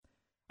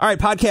All right,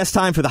 podcast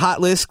time for the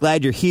hot list.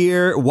 Glad you're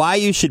here. Why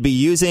you should be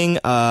using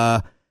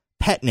a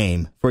pet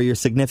name for your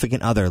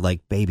significant other,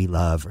 like Baby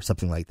Love or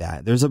something like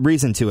that. There's a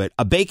reason to it.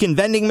 A bacon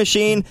vending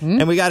machine,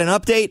 and we got an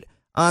update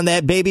on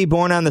that baby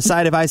born on the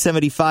side of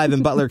I-75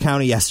 in Butler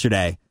County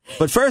yesterday.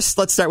 But first,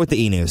 let's start with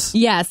the e-news.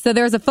 Yeah, so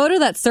there was a photo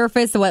that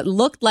surfaced of what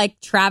looked like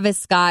Travis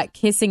Scott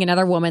kissing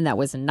another woman that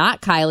was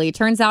not Kylie.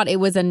 Turns out it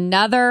was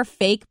another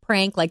fake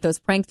prank, like those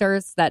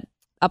pranksters that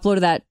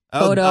uploaded that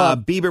photo.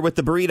 Bieber with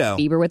the burrito.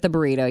 Bieber with the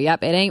burrito.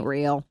 Yep, it ain't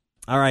real.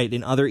 All right,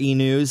 in other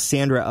e-news,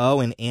 Sandra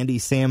Oh and Andy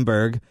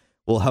Samberg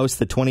will host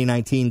the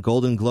 2019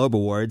 Golden Globe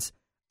Awards.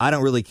 I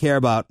don't really care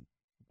about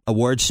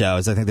award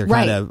shows. I think they're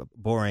kind of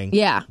boring.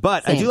 Yeah.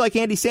 But same. I do like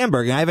Andy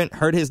Samberg, and I haven't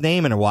heard his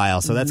name in a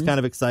while, so that's kind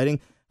of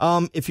exciting.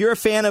 If you're a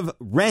fan of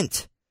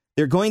Rent,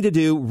 they're going to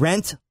do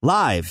Rent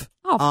Live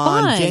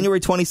on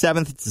January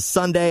 27th. It's a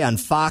Sunday on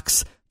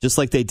Fox, just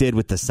like they did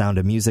with The Sound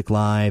of Music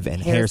Live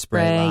and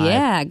Hairspray Live.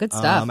 Yeah, good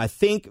stuff. I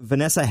think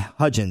Vanessa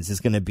Hudgens is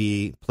going to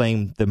be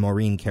playing the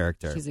Maureen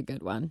character. She's a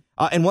good one.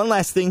 And one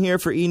last thing here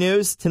for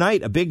e-news.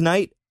 Tonight, a big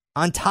night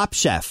on Top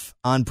Chef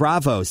on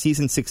Bravo.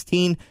 Season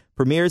 16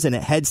 premieres, and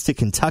it heads to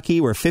Kentucky,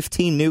 where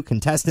 15 new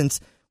contestants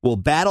will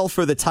battle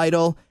for the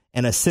title,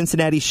 and a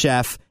Cincinnati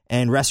chef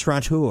and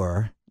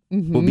restaurateur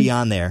will be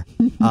on there.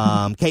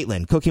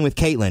 Caitlin, Cooking with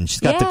Caitlin. She's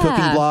got the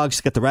cooking blog.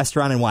 She's got the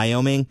restaurant in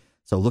Wyoming.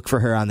 So look for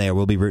her on there.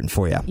 We'll be rooting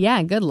for you.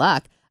 Yeah, good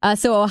luck.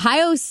 So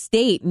Ohio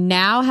State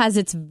now has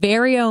its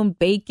very own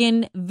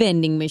bacon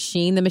vending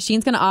machine. The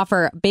machine's going to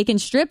offer bacon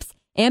strips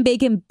and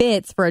bacon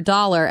bits for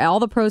 $1.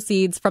 All the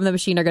proceeds from the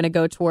machine are going to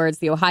go towards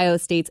the Ohio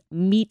State's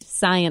Meat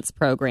Science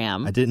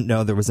program. I didn't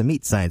know there was a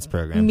meat science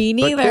program. Me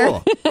neither.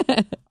 Cool.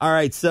 All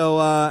right.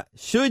 So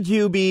should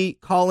you be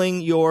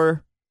calling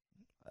your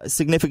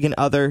significant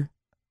other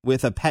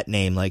with a pet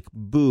name like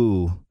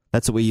Boo?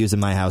 That's what we use in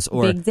my house.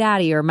 Or Big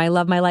Daddy, or My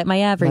Love, My Light,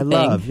 My Everything.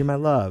 My love, you're my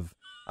love.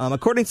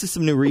 According to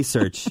some new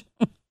research,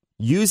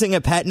 using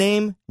a pet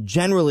name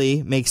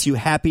generally makes you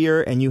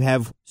happier and you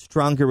have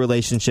stronger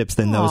relationships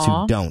than those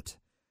who don't.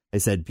 They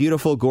said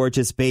beautiful,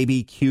 gorgeous,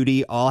 baby,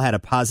 cutie, all had a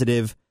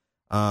positive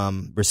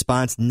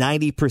response.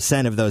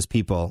 90% of those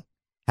people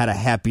had a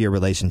happier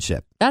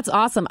relationship. That's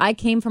awesome. I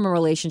came from a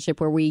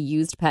relationship where we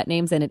used pet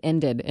names and it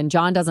ended. And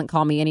John doesn't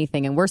call me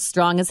anything, and we're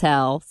strong as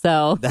hell.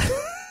 So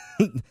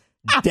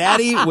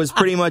Daddy was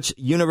pretty much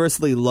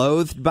universally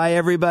loathed by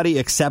everybody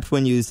except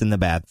when used in the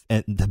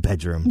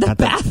bedroom.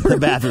 The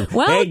bathroom.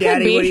 Well, hey,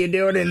 Daddy, what are you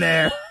doing in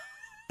there?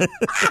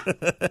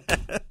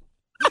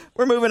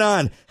 We're moving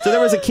on. So there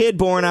was a kid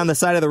born on the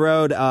side of the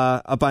road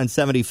up on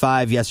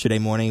 75 yesterday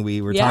morning.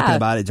 We were talking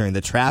about it during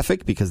the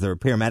traffic because there were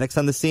paramedics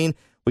on the scene.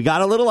 We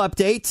got a little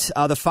update.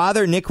 The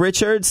father, Nick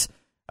Richards,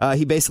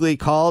 he basically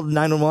called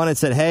 911 and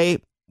said, hey,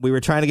 we were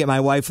trying to get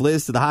my wife,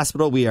 Liz, to the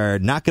hospital. We are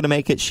not going to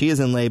make it. She is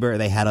in labor.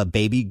 They had a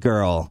baby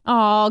girl.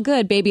 Oh,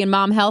 good. Baby and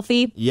mom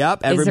healthy? Yep.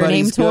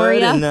 Everybody's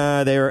good.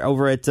 And they were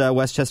over at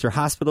Westchester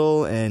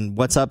Hospital. And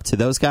what's up to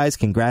those guys?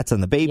 Congrats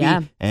on the baby.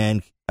 Yeah.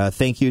 And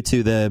thank you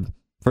to the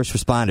first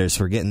responders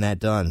for getting that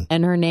done.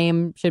 And her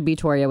name should be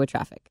Toria with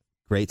traffic.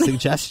 Great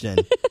suggestion.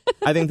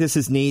 I think this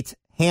is neat.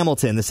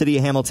 Hamilton, the city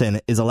of Hamilton,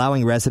 is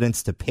allowing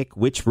residents to pick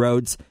which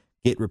roads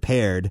get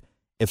repaired.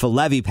 If a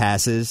levy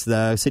passes,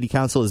 the city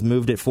council has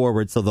moved it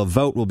forward, so the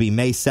vote will be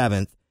May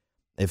 7th.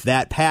 If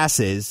that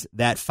passes,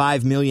 that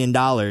 $5 million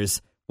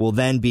will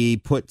then be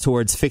put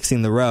towards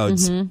fixing the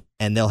roads,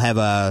 and they'll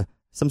have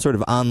some sort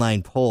of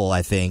online poll,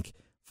 I think,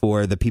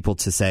 for the people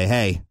to say,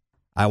 hey,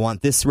 I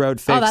want this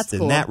road fixed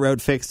and that road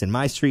fixed, and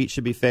my street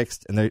should be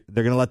fixed, and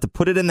they're going to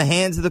put it in the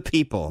hands of the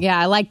people. Yeah,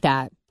 I like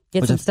that.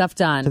 Get some stuff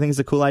done. I think it's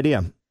a cool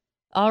idea.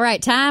 All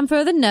right, time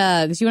for the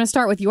nugs. You want to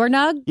start with your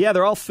nug? Yeah,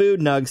 they're all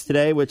food nugs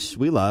today, which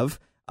we love.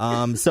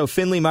 So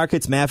Findlay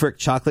Market's Maverick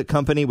Chocolate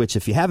Company, which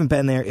if you haven't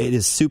been there, it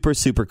is super,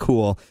 super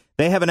cool.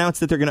 They have announced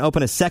that they're going to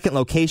open a second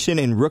location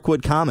in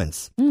Rookwood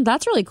Commons.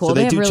 That's really cool. So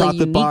they have do really chocolate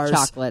unique bars.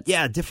 chocolates.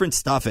 Yeah, different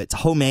stuff. It's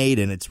homemade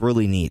and it's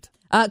really neat.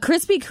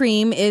 Krispy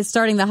Kreme is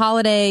starting the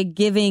holiday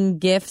giving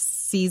gifts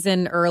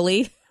season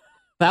early.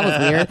 That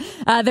was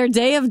weird. Their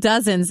Day of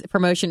Dozens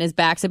promotion is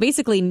back. So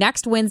basically,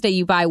 next Wednesday,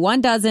 you buy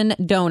 1 dozen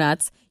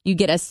donuts. You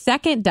get a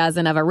second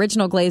dozen of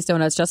original glazed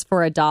donuts just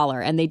for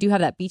 $1. And they do have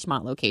that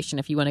Beachmont location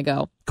if you want to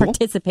go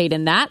participate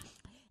in that.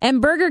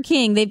 And Burger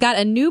King, they've got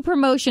a new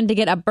promotion to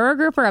get a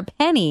burger for a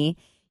penny.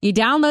 You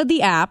download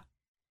the app.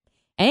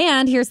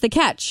 And here's the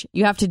catch.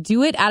 You have to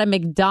do it at a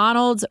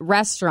McDonald's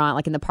restaurant,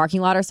 like in the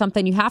parking lot or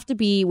something. You have to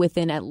be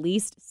within at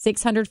least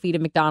 600 feet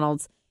of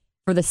McDonald's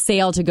for the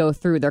sale to go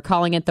through. They're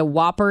calling it the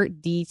Whopper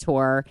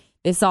Detour.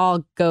 This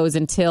all goes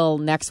until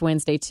next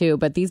Wednesday, too.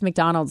 But these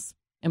McDonald's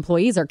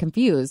employees are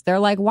confused. They're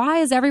like, why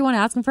is everyone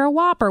asking for a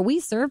Whopper? We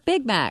serve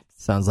Big Macs.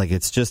 Sounds like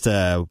it's just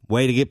a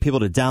way to get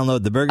people to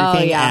download the Burger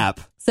King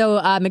app.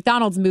 So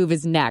McDonald's move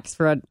is next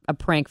for a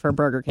prank for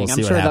Burger King.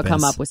 I'm sure they'll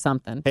come up with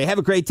something. Hey, have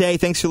a great day.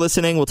 Thanks for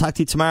listening. We'll talk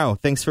to you tomorrow.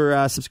 Thanks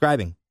for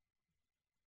subscribing.